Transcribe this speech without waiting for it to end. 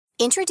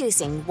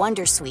Introducing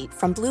Wondersuite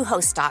from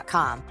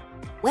Bluehost.com.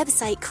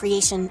 Website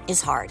creation is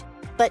hard,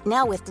 but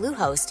now with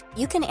Bluehost,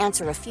 you can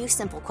answer a few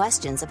simple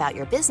questions about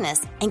your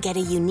business and get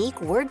a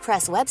unique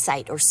WordPress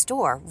website or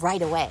store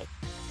right away.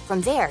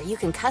 From there, you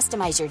can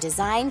customize your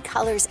design,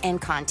 colors,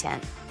 and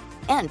content.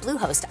 And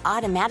Bluehost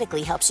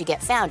automatically helps you get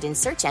found in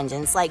search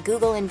engines like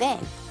Google and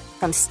Bing.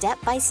 From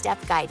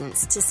step-by-step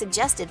guidance to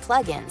suggested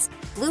plugins,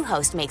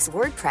 Bluehost makes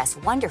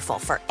WordPress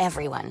wonderful for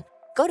everyone.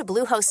 Go to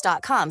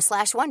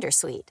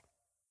bluehost.com/wondersuite.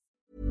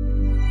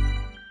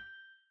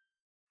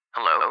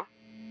 Hello?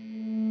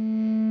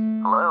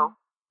 Hello?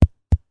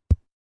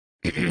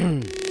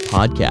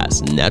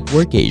 Podcast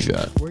Network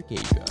Asia.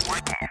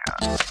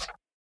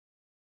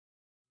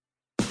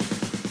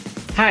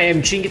 Hi,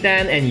 I'm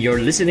Chingitan and you're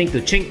listening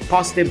to Chink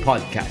Positive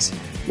Podcast,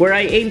 where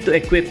I aim to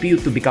equip you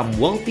to become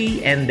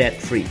wealthy and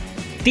debt-free,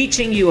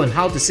 teaching you on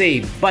how to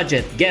save,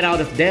 budget, get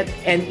out of debt,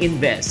 and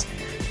invest.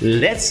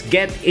 Let's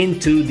get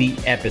into the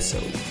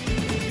episode.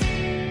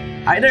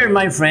 Hi there,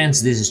 my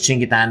friends. This is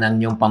Chingitan,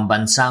 ang inyong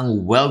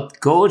pambansang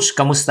wealth coach.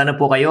 Kamusta na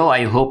po kayo?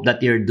 I hope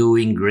that you're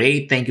doing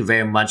great. Thank you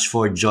very much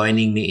for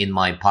joining me in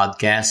my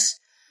podcast.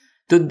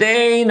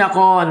 Today,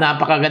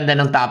 napakaganda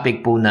ng topic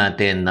po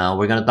natin.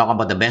 We're gonna talk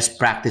about the best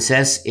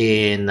practices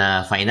in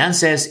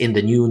finances in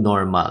the new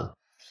normal.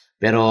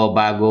 Pero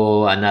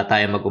bago na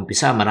tayo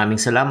mag-umpisa, maraming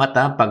salamat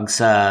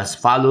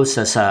follow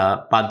sa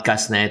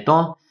podcast na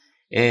ito.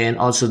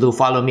 And also do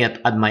follow me at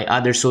my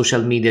other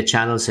social media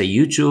channels sa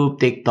YouTube,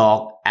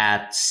 TikTok,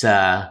 at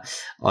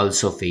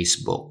also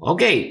Facebook.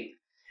 Okay,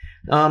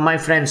 my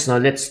friends,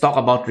 let's talk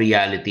about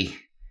reality.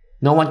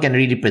 No one can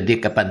really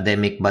predict a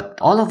pandemic, but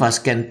all of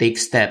us can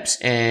take steps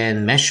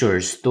and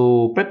measures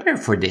to prepare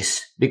for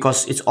this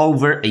because it's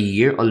over a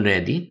year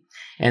already.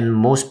 And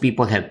most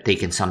people have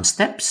taken some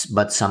steps,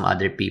 but some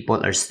other people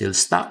are still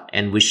stuck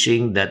and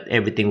wishing that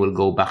everything will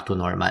go back to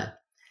normal.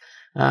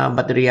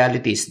 But the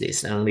reality is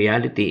this. Ang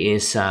reality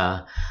is,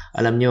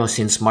 alam nyo,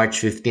 since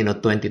March 15 of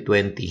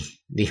 2020,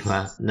 di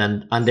ba,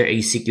 under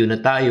ACQ na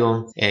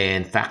tayo,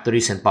 and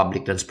factories and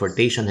public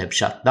transportation have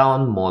shut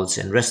down, malls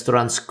and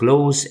restaurants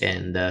closed,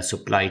 and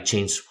supply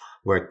chains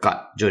were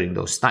cut during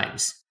those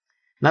times.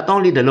 Not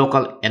only the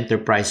local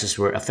enterprises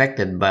were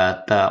affected,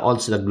 but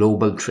also the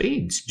global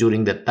trades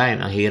during that time.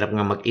 Ang hirap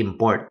nga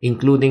mag-import,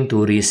 including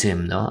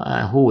tourism. No?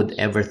 Who would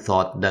ever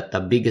thought that the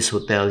biggest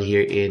hotel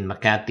here in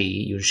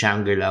Makati, yung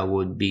Shangri-La,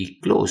 would be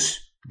closed,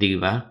 di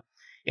ba?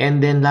 And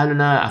then lalo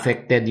na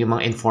affected yung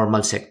mga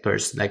informal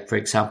sectors. Like for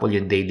example,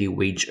 yung daily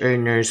wage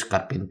earners,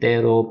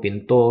 karpintero,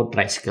 pinto,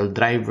 tricycle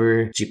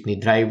driver, jeepney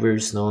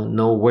drivers, no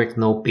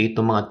work, no pay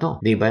to mga to,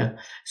 di ba?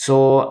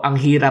 So, ang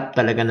hirap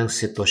talaga ng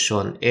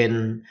sitwasyon.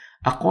 And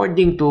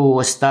according to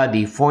a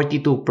study,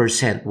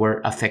 42% were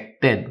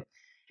affected.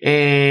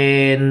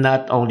 And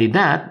not only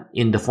that,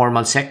 in the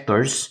formal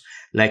sectors,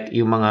 like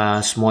yung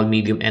mga small,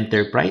 medium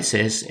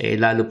enterprises,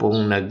 lalo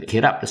pong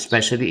naghirap,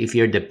 especially if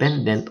you're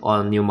dependent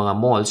on yung mga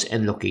malls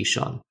and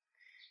location.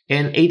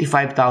 And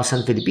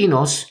 85,000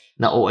 Filipinos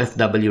na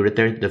OFW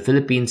returned to the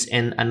Philippines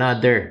and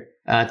another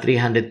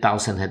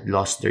 300,000 had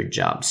lost their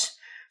jobs.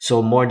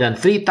 So more than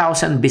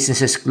 3,000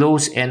 businesses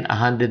closed and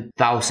 100,000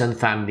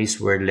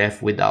 families were left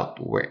without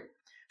work.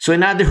 So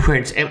in other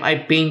words, am I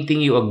painting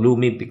you a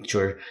gloomy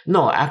picture?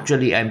 No,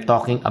 actually, I'm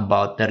talking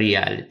about the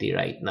reality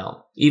right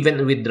now.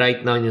 Even with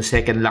right now, yung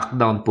second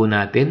lockdown po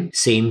natin,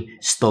 same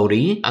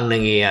story ang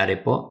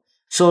nangyayari po.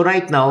 So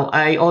right now,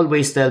 I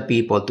always tell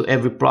people to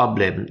every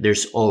problem,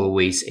 there's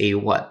always a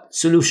what?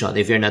 Solution.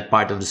 If you're not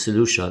part of the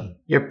solution,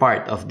 you're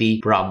part of the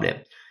problem.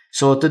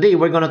 So today,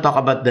 we're going to talk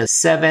about the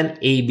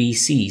 7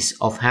 ABCs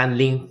of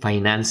handling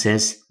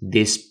finances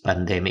this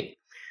pandemic.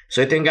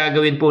 So ito yung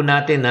gagawin po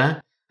natin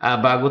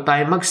bago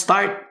tayo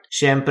mag-start.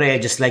 Syempre, I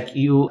just like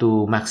you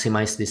to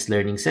maximize this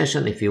learning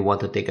session. If you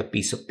want to take a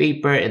piece of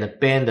paper and a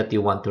pen that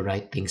you want to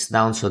write things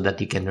down so that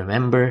you can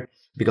remember.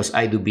 Because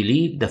I do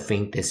believe the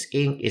faintest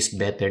ink is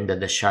better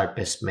than the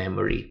sharpest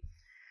memory.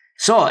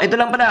 So, ito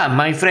lang pala,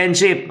 my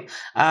friendship.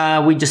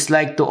 We just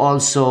like to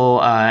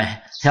also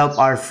help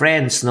our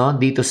friends,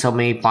 dito sa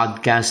may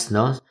podcast,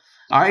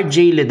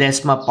 RJ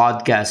Ledesma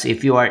Podcast.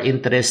 If you are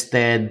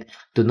interested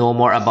to know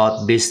more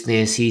about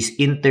business, he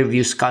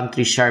interviews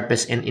country's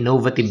sharpest and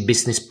innovative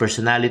business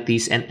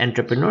personalities and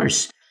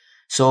entrepreneurs.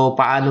 So,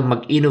 paano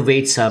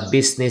mag-innovate sa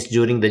business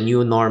during the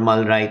new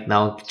normal right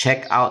now?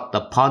 Check out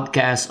the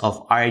podcast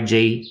of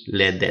RJ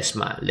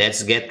Ledesma.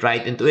 Let's get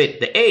right into it.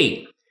 The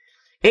A.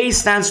 A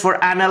stands for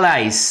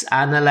analyze.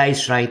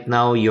 Analyze right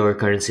now your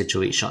current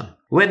situation.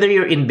 Whether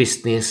you're in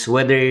business,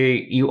 whether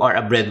you are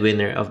a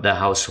breadwinner of the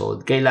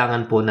household,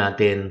 kailangan po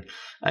natin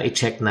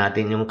i-check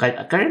natin yung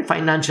current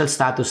financial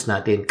status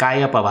natin.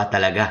 Kaya pa ba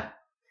talaga?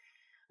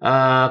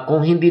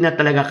 Kung hindi na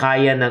talaga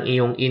kaya ng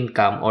iyong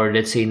income or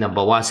let's say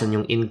nabawasan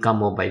yung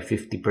income mo by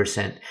 50%,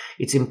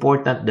 it's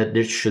important that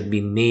there should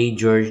be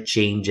major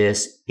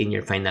changes in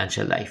your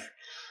financial life.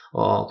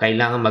 O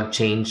kailangan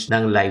mag-change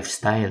ng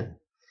lifestyle.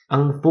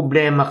 Ang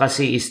problema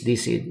kasi is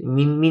this,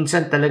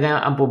 minsan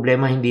talaga ang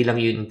problema hindi lang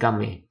yung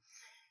income .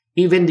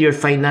 even your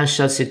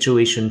financial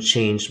situation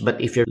changed, but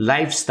if your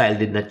lifestyle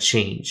did not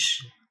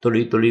change,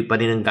 tuloy-tuloy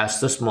pa rin ang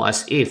gastos mo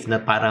as if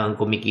na parang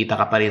kumikita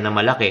ka pa rin na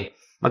malaki,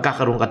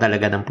 magkakaroon ka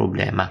talaga ng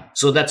problema.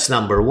 So that's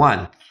number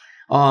one.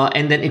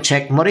 And then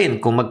i-check mo rin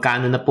kung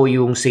magkano na po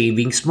yung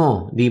savings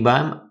mo, di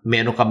ba?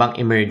 Meron ka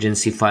bang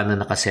emergency fund na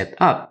nakaset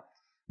up?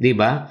 Di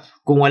ba?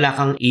 Kung wala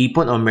kang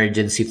ipon o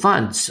emergency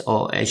funds,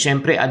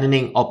 syempre ano na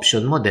yung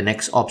option mo? The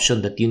next option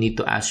that you need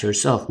to ask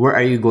yourself, where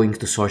are you going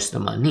to source the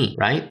money,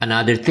 right?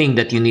 Another thing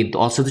that you need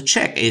also to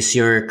check is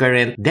your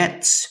current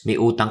debts. May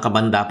utang ka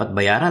ba dapat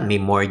bayaran? May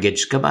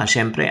mortgage ka ba?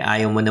 Syempre,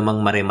 ayaw mo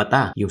namang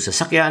maremata yung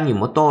sasakyan, yung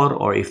motor,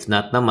 or if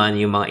not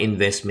naman, yung mga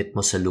investment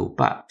mo sa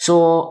lupa.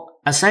 So,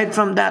 aside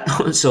from that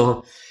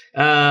also,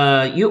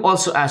 you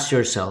also ask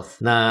yourself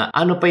na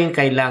ano pa yung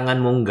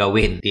kailangan mong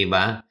gawin, di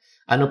ba?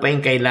 Ano pa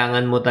yung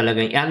kailangan mo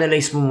talagang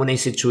i-analyze mo muna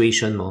yung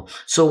situation mo.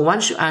 So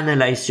once you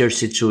analyze your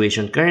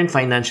situation, current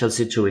financial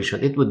situation,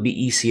 it would be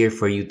easier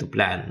for you to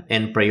plan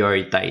and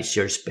prioritize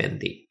your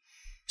spending.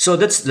 So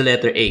that's the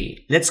letter A.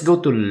 Let's go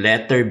to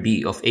letter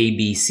B of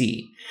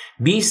ABC.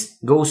 B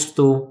goes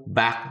to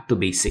back to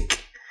basic.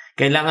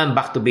 Kailangan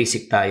back to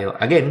basic tayo.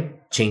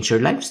 Again, change your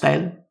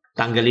lifestyle.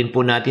 Tanggalin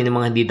po natin yung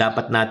mga hindi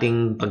dapat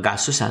nating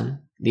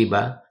paggastusan.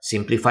 Diba?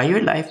 Simplify your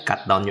life,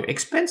 cut down your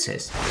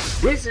expenses.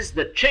 This is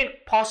the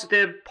Think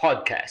Positive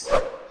Podcast.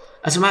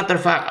 As a matter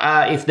of fact,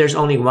 if there's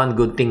only one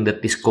good thing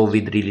that this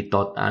COVID really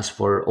taught us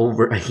for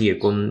over a year,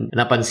 kung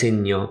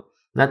napansin nyo,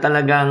 na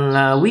talagang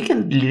we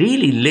can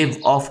really live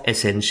off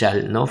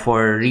essential, no,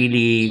 for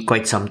really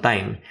quite some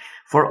time.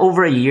 For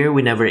over a year,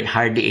 we never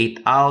hardly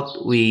ate out,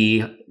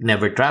 we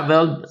never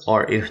traveled,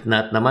 or if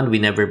not naman,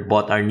 we never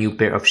bought our new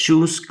pair of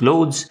shoes,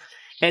 clothes.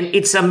 And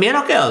it's a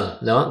miracle,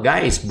 no?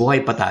 Guys,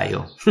 buhay pa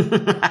tayo.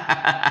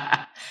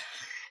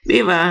 Di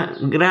ba?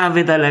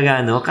 Grabe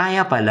talaga, no?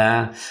 Kaya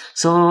pala.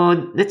 So,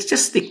 let's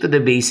just stick to the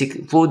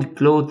basic. Food,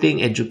 clothing,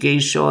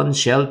 education,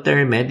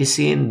 shelter,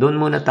 medicine. Doon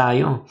muna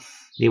tayo.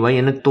 Di ba?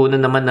 Yan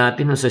nagtunan naman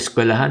natin sa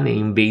eskwelahan,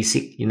 yung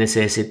basic, yung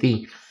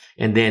necessity.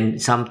 And then,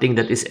 something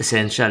that is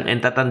essential. And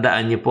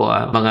tatandaan niyo po,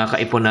 mga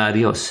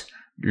kaiponaryos,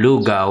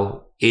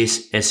 lugaw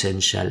is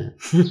essential.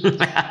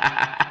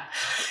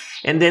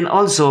 And then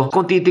also,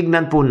 kung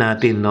titignan po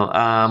natin, no,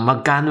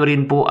 magkano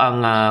rin po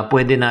ang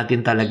pwede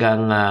natin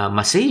talagang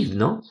masave,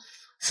 no?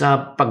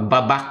 Sa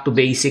pagbaback to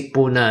basic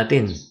po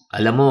natin.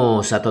 Alam mo,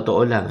 sa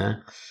totoo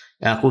lang,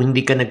 kung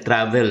hindi ka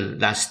nag-travel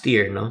last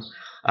year, no,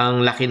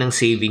 ang laki ng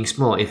savings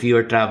mo. If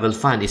your travel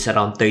fund is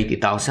around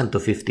 30,000 to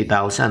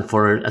 50,000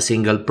 for a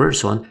single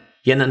person,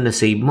 yan ang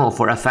na-save mo.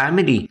 For a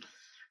family,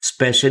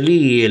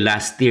 especially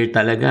last year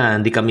talaga,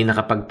 hindi kami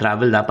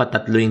nakapag-travel.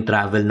 Dapat 3 yung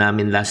travel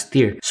namin last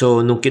year. So,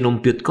 nung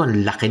kinumpute ko,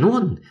 laki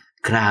nun.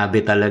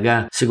 Grabe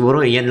talaga.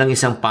 Siguro, yan lang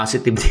isang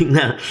positive thing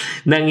na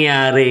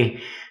nangyari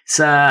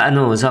sa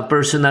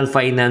personal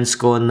finance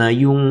ko, na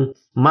yung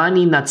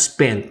money not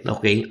spent,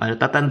 okay?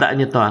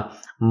 Tatandaan nyo to,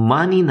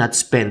 money not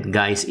spent,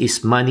 guys,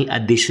 is money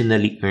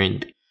additionally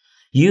earned.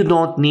 You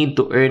don't need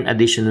to earn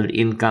additional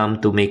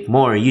income to make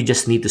more. You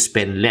just need to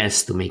spend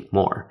less to make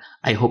more.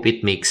 I hope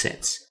it makes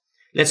sense.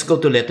 Let's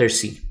go to letter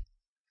C.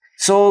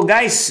 So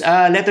guys,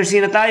 letter C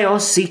na tayo.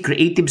 C,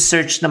 creative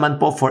search naman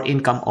po for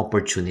income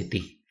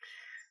opportunity.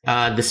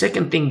 The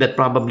second thing that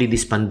probably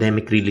this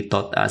pandemic really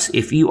taught us,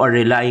 if you are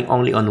relying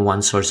only on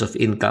one source of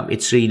income,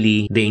 it's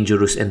really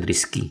dangerous and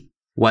risky.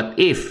 What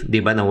if,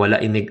 di ba, nawala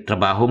yung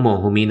trabaho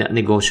mo, humina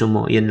negosyo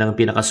mo, yan lang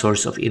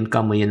pinaka-source of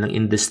income mo, yan lang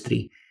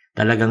industry.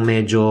 Talagang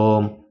medyo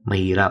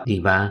mahirap,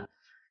 di ba?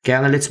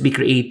 Kaya nga, let's be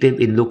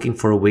creative in looking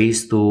for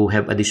ways to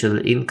have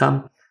additional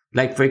income.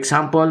 Like for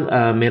example,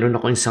 meron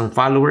ako isang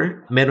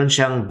follower, meron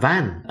siyang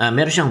van.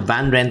 Meron siyang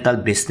van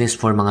rental business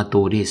for mga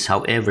tourists.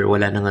 However,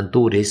 wala nang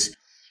tourists.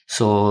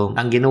 So,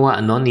 ang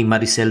ginawa ni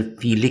Maricel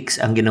Felix,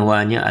 ang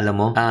ginawa niya, alam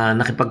mo,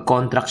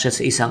 nakipag-contract siya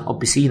sa isang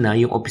opisina.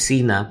 Yung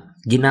opisina,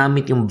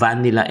 ginamit yung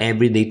van nila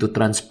everyday to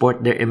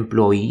transport their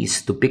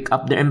employees, to pick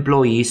up their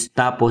employees,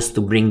 tapos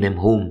to bring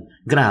them home.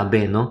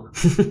 Grabe, no?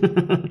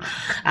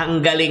 Ang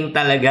galing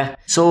talaga.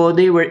 So,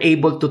 they were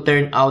able to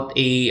turn out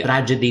a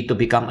tragedy to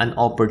become an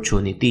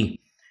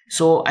opportunity.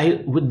 So,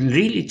 I would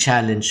really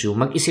challenge you,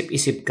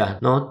 mag-isip-isip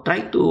ka, no?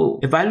 Try to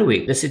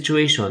evaluate the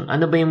situation.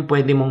 Ano ba yung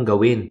pwede mong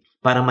gawin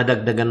para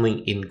madagdagan mo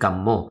yung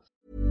income mo?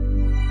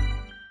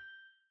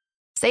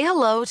 Say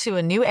hello to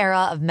a new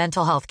era of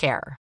mental health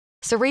care.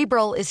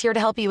 Cerebral is here to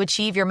help you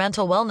achieve your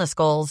mental wellness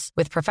goals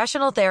with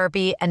professional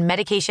therapy and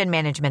medication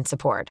management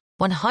support.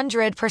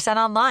 100%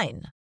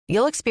 online.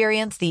 You'll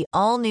experience the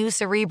all-new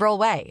Cerebral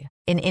Way,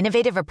 an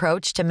innovative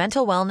approach to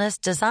mental wellness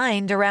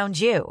designed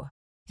around you.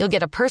 You'll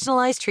get a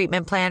personalized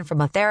treatment plan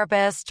from a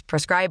therapist,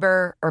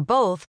 prescriber, or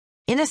both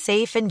in a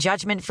safe and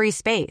judgment-free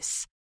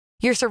space.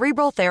 Your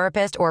Cerebral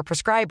therapist or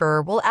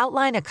prescriber will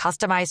outline a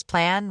customized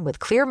plan with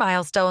clear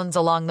milestones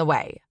along the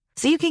way,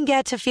 so you can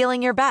get to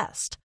feeling your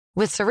best.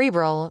 With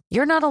Cerebral,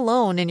 you're not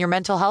alone in your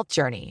mental health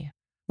journey.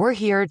 We're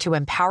here to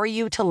empower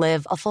you to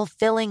live a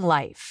fulfilling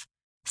life.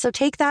 So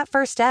take that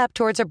first step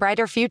towards a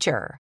brighter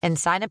future and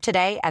sign up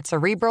today at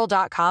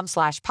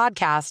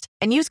Cerebral.com/podcast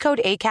and use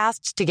code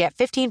ACAST to get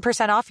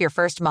 15% off your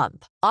first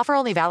month. Offer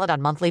only valid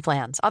on monthly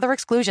plans. Other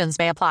exclusions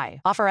may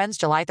apply. Offer ends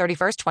July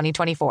 31st,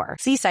 2024.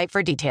 See site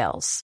for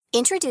details.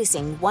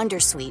 Introducing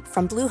Wondersuite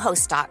from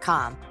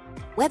Bluehost.com.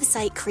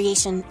 Website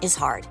creation is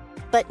hard,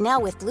 but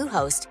now with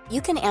Bluehost, you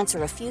can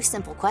answer a few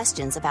simple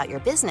questions about your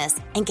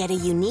business and get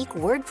a unique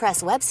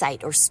WordPress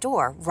website or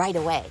store right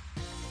away.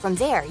 From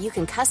there, you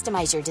can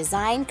customize your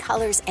design,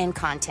 colors, and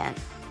content.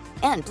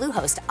 And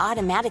Bluehost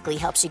automatically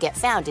helps you get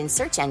found in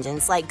search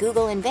engines like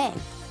Google and Bing.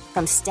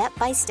 From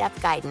step-by-step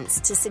guidance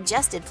to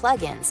suggested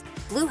plugins,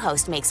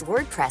 Bluehost makes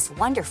WordPress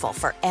wonderful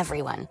for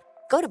everyone.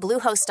 Go to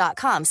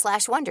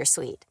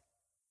bluehost.com/wondersuite.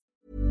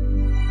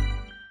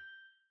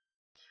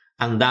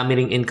 Ang dami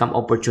ring income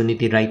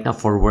opportunity right now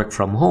for work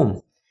from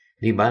home.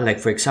 Diba?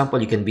 Like for example,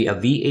 you can be a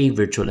VA,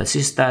 virtual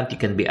assistant, you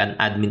can be an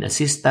admin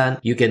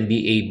assistant, you can be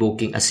a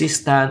booking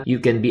assistant,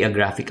 you can be a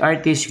graphic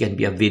artist, you can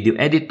be a video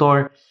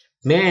editor.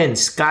 Man,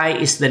 sky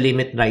is the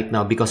limit right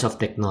now because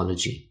of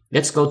technology.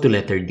 Let's go to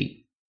letter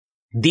D.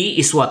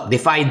 D is what?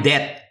 Defy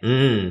debt.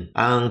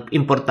 Ang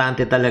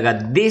importante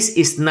talaga, this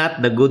is not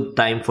the good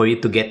time for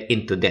you to get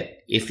into debt.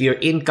 If your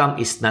income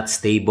is not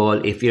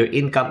stable, if your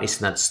income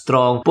is not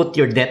strong, put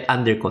your debt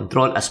under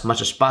control as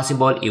much as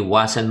possible.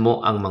 Iwasan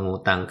mo ang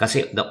mangutang.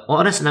 Kasi the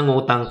oras na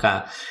nangutang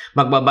ka,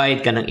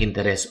 magbabayad ka ng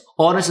interest.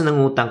 Oras na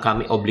nangutang ka,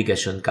 may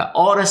obligasyon ka.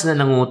 Oras na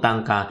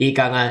nangutang ka,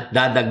 ika nga,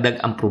 dadagdag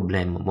ang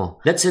problema mo.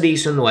 That's the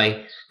reason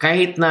why,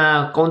 kahit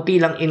na konti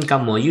lang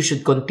income mo, you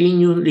should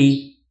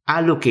continually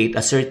allocate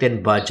a certain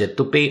budget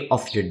to pay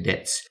off your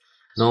debts.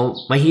 No,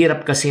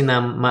 mahirap kasi na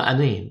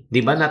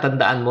 'di ba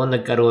natandaan mo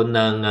nagkaroon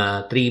ng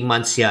 3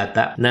 months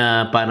yata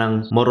na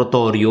parang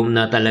moratorium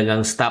na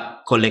talagang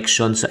stop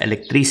collection sa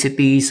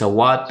electricity, sa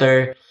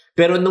water.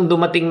 Pero nung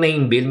dumating na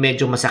yung bill,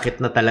 medyo masakit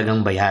na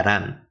talagang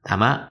bayaran.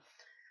 Tama?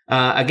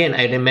 Again,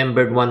 I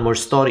remembered one more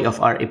story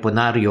of our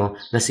Iponario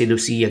na si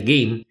Lucia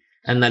Game.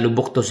 Ang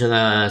nalubok to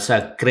sa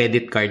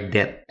credit card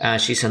debt.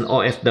 She's an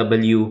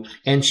OFW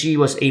and she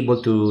was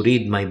able to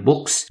read my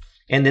books.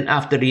 And then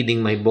after reading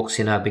my book,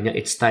 sinabi niya,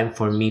 it's time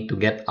for me to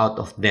get out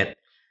of debt.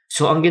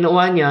 So ang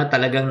ginawa niya,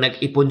 talagang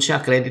nag-ipon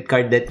siya. Credit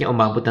card debt niya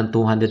umabot ng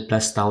 200,000+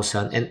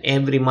 and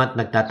every month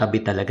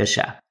nagtatabi talaga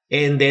siya.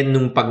 And then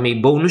nung pag may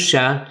bonus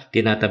siya,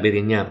 tinatabi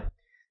rin niya.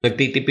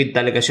 Nagtitipid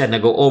talaga siya,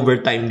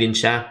 nag-overtime din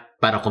siya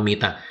para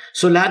kumita.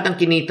 So lahat ng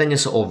kinita niya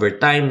sa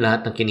overtime,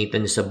 lahat ng kinita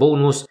niya sa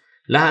bonus,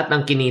 lahat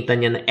ng kinita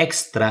niya na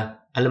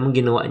extra, alam mong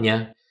ginawa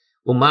niya?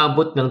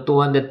 Umabot ng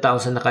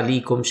 200,000,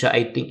 nakalikom siya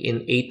I think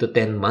in 8 to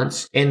 10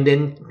 months. And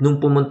then, nung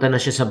pumunta na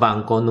siya sa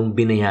bangko, nung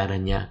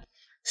binayaran niya,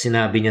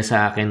 sinabi niya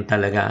sa akin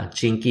talaga,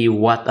 Chinky,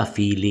 what a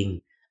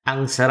feeling.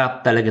 Ang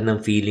sarap talaga ng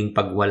feeling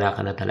pag wala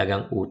ka na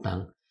talagang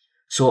utang.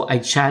 So,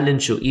 I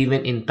challenge you,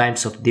 even in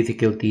times of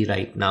difficulty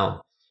right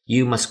now,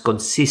 you must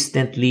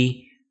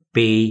consistently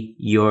pay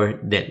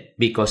your debt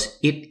because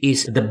it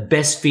is the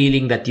best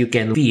feeling that you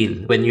can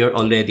feel when you're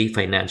already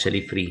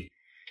financially free.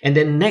 And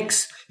then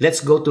next,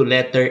 let's go to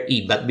letter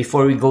E. But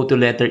before we go to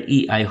letter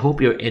E, I hope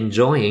you're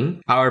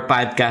enjoying our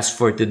podcast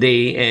for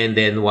today. And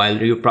then while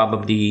you're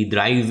probably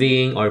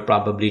driving or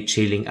probably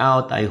chilling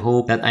out, I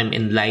hope that I'm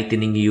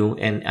enlightening you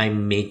and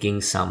I'm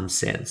making some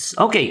sense.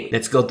 Okay,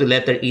 let's go to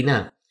letter E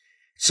na.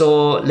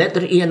 So,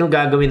 letter E, ano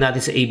gagawin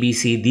natin sa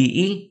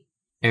ABCDE?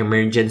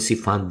 Emergency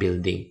fund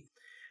building.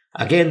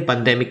 Again,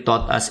 pandemic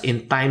taught us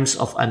in times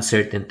of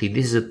uncertainty.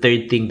 This is the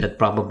third thing that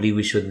probably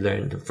we should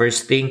learn. The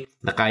first thing,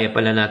 na kaya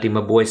pala natin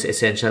mabuhay sa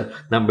essential.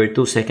 Number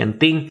 2,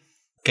 second thing,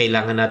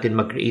 kailangan natin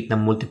mag-create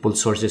ng multiple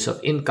sources of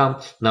income.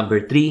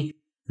 Number 3,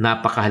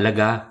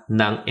 napakahalaga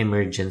ng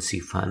emergency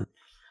fund.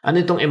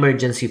 Ano itong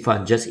emergency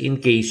fund? Just in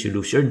case you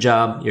lose your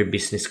job, your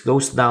business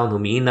closed down,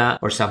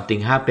 humina, or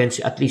something happens,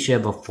 at least you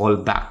have a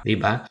fallback,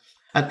 diba?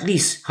 At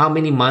least, how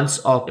many months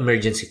of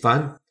emergency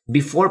fund?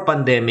 Before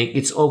pandemic,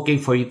 it's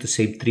okay for you to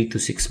save 3 to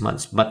 6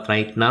 months. But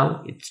right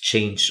now, it's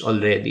changed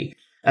already.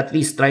 At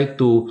least try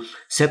to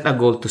set a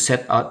goal to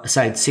set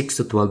aside 6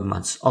 to 12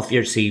 months of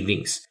your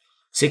savings.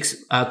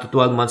 6 to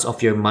 12 months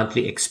of your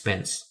monthly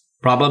expense.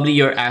 Probably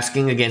you're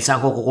asking again,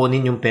 saan ko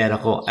kukunin yung pera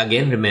ko?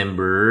 Again,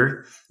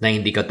 remember na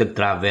hindi ka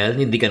travel,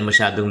 hindi ka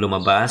masyadong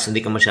lumabas,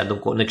 hindi ka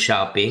masyadong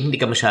nag-shopping, hindi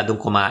ka masyadong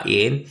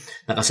kumain,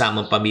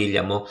 nakasamang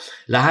pamilya mo.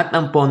 Lahat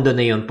ng pondo na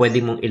yun, pwede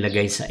mong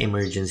ilagay sa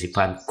emergency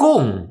fund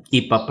kung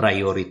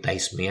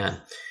ipa-prioritize mo yan.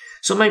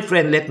 So my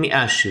friend, let me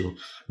ask you,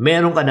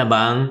 meron ka na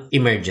bang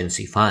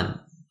emergency fund?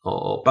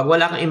 Oo. Pag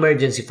wala kang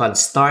emergency fund,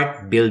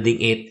 start building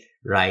it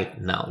right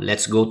now.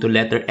 Let's go to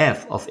letter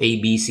F of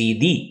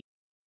ABCD.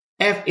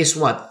 F is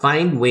what?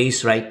 Find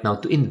ways right now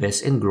to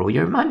invest and grow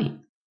your money.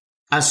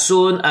 As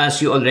soon as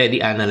you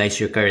already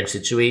analyze your current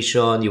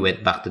situation, you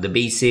went back to the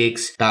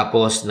basics,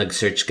 tapos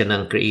nag-search ka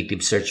ng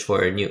creative search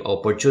for a new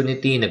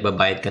opportunity,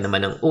 nagbabayad ka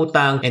naman ng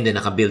utang, and then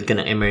nakabuild ka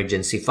ng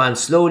emergency fund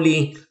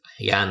slowly,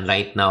 ayan,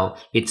 right now,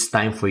 it's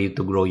time for you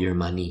to grow your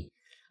money.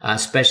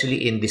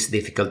 especially in these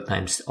difficult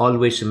times.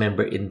 Always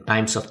remember, in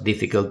times of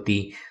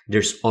difficulty,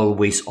 there's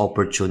always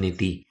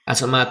opportunity.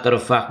 As a matter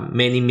of fact,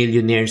 many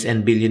millionaires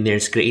and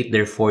billionaires create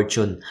their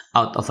fortune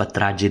out of a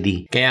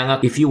tragedy. Kaya nga,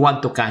 if you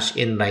want to cash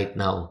in right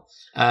now,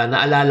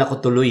 naalala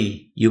ko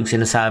tuloy yung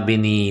sinasabi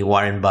ni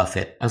Warren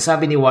Buffett. Ang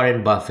sabi ni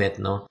Warren Buffett,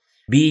 no,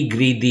 be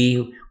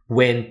greedy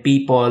when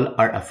people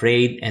are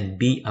afraid and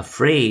be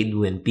afraid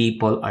when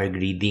people are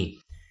greedy.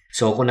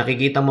 So, kung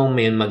nakikita mong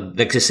may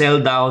nag-sell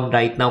down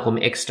right now, kung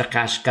may extra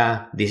cash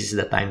ka, this is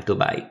the time to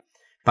buy.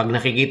 Pag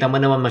nakikita mo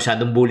naman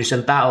masyadong bullish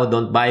ang tao,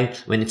 don't buy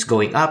when it's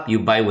going up,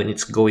 you buy when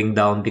it's going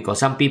down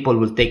because some people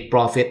will take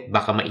profit,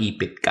 baka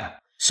maipit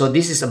ka. So,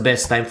 this is the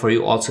best time for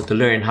you also to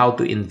learn how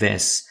to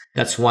invest.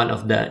 That's one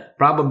of the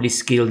probably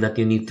skill that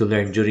you need to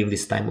learn during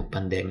this time of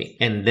pandemic.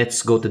 And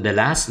let's go to the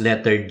last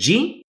letter,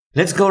 G.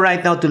 Let's go right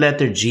now to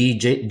letter G.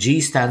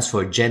 G stands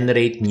for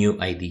generate new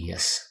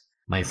ideas.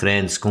 My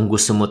friends, kung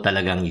gusto mo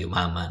talagang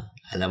yumaman,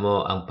 alam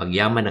mo, ang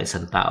pagyaman ng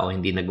isang tao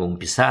hindi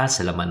nag-uumpisa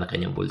sa laman ng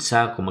kanyang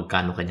bulsa, kung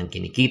magkano kanyang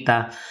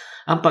kinikita.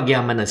 Ang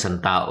pagyaman ng isang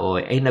tao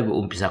ay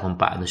nag-uumpisa kung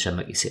paano siya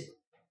mag-isip.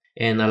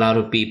 And a lot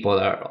of people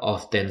are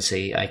often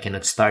say, I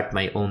cannot start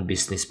my own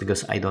business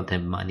because I don't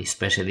have money,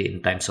 especially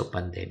in times of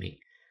pandemic.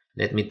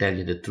 Let me tell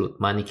you the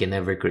truth, money can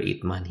never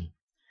create money.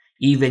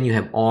 Even you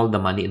have all the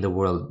money in the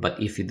world, but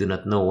if you do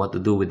not know what to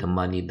do with the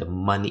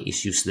money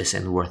is useless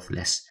and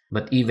worthless.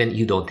 But even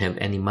you don't have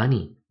any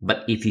money.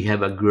 But if you have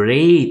a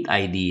great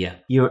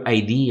idea, your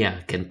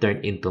idea can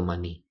turn into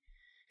money.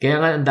 Kaya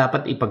nga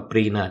dapat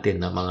ipag-pray natin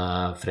na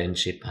mga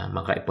friendship,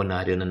 mga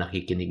kaiponaryo na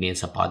nakikinig ngayon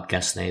sa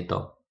podcast na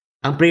ito.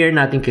 Ang prayer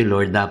natin kay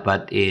Lord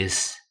dapat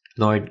is,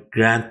 Lord,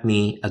 grant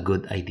me a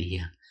good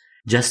idea.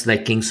 Just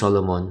like King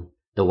Solomon,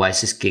 the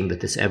wisest king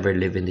that has ever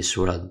lived in this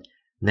world,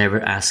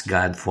 never asked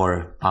God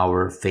for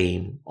power,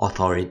 fame,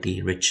 authority,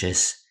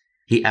 riches.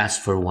 He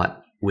asked for what?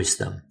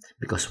 Wisdom.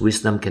 Because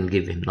wisdom can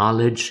give him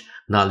knowledge,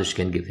 knowledge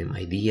can give him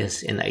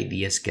ideas, and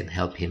ideas can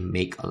help him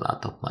make a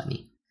lot of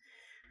money.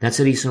 That's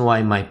the reason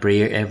why my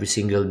prayer every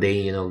single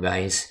day,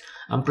 guys,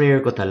 ang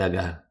prayer ko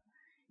talaga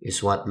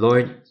is what?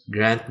 Lord,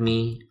 grant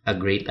me a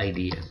great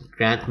idea.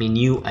 Grant me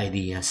new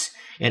ideas.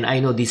 And I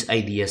know these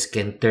ideas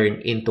can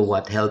turn into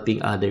what?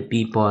 Helping other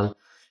people.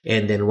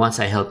 And then once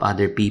I help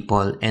other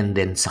people, and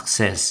then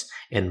success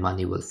and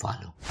money will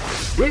follow.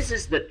 This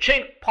is the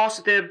Chink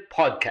Positive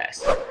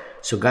Podcast.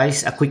 So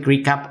guys, a quick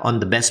recap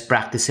on the best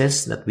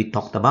practices that we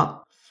talked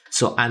about.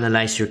 So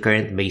analyze your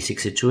current basic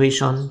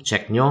situation.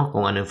 Check nyo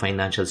kung ano yung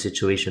financial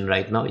situation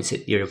right now. Is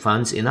it your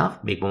funds enough?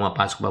 May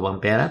pumapasok ba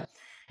bang pera?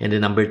 And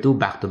then number 2,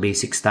 back to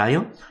basics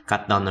tayo.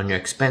 Cut down on your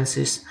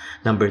expenses.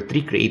 Number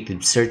 3,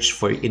 creative search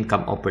for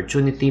income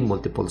opportunity,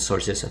 multiple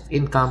sources of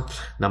income.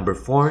 Number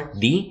 4,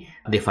 D,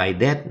 defy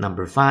debt.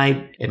 Number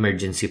 5,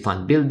 emergency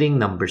fund building.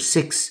 Number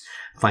 6,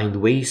 find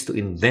ways to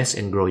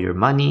invest and grow your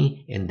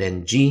money. And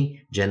then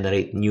G,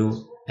 generate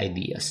new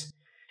ideas.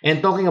 And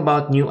talking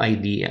about new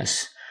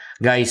ideas,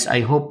 guys,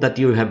 I hope that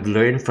you have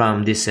learned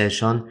from this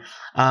session.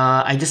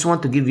 I just want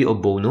to give you a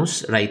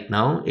bonus right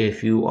now. If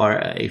you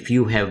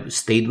have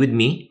stayed with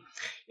me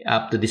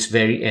up to this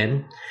very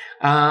end,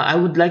 I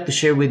would like to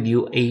share with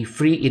you a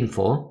free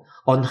info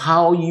on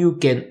how you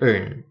can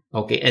earn,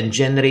 and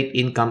generate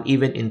income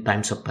even in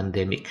times of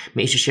pandemic.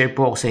 May isi-share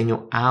po ako sa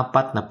inyo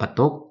 4 na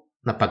patok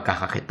na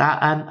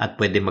pagkakakitaan at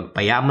pwede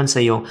magpayaman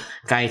sa iyo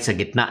kahit sa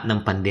gitna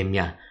ng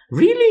pandemya.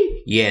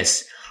 Really?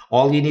 Yes.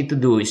 All you need to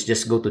do is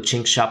just go to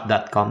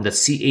chinkshop.com. That's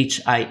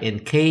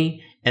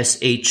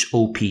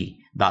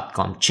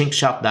CHINKSHOP.com.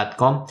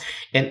 chinkshop.com,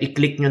 and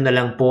i-click nyo na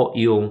lang po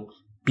yung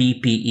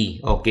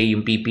PPE.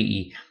 Yung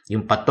PPE.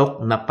 Yung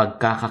patok na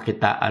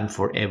pagkakakitaan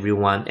for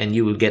everyone, and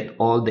you will get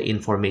all the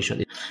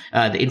information.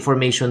 The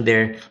information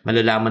there,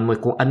 malalaman mo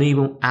kung ano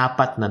yung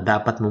 4 na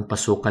dapat mong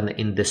pasukan na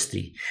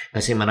industry.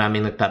 Kasi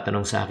maraming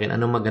nagtatanong sa akin,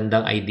 anong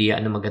magandang idea,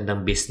 anong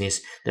magandang business.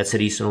 That's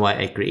the reason why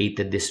I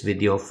created this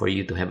video, for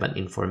you to have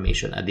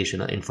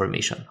additional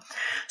information.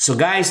 So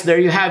guys, there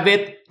you have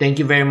it.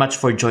 Thank you very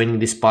much for joining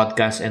this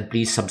podcast, and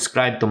please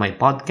subscribe to my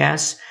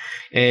podcast.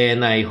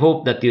 And I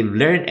hope that you'll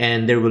learn,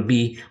 and there will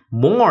be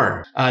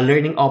more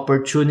learning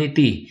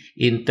opportunity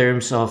in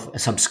terms of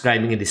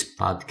subscribing to this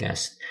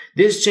podcast.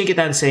 This is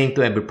Chinkitan saying,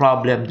 to every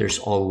problem,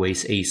 there's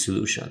always a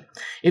solution.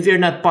 If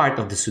you're not part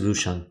of the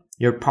solution,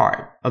 you're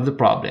part of the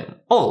problem.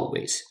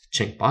 Always.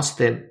 Chink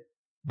Positive.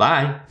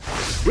 Bye.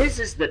 This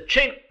is the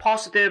Chink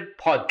Positive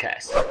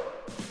Podcast.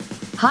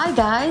 Hi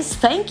guys,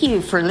 thank you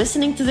for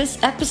listening to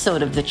this episode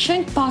of the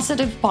Chink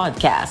Positive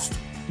Podcast.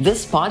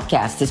 This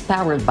podcast is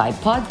powered by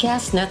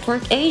Podcast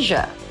Network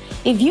Asia.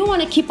 If you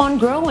want to keep on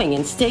growing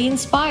and stay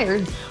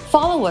inspired,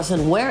 follow us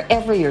on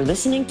wherever you're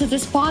listening to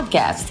this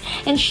podcast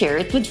and share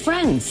it with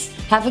friends.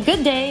 Have a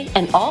good day,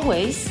 and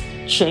always,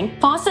 Chink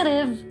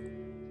Positive.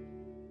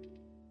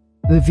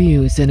 The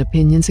views and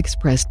opinions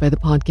expressed by the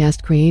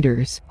podcast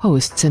creators,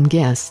 hosts, and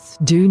guests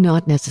do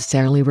not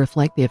necessarily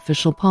reflect the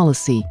official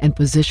policy and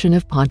position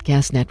of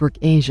Podcast Network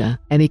Asia.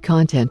 Any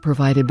content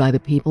provided by the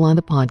people on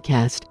the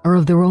podcast are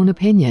of their own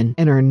opinion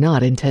and are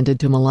not intended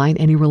to malign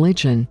any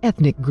religion,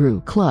 ethnic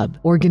group, club,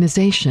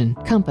 organization,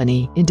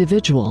 company,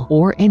 individual,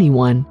 or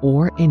anyone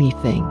or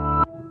anything.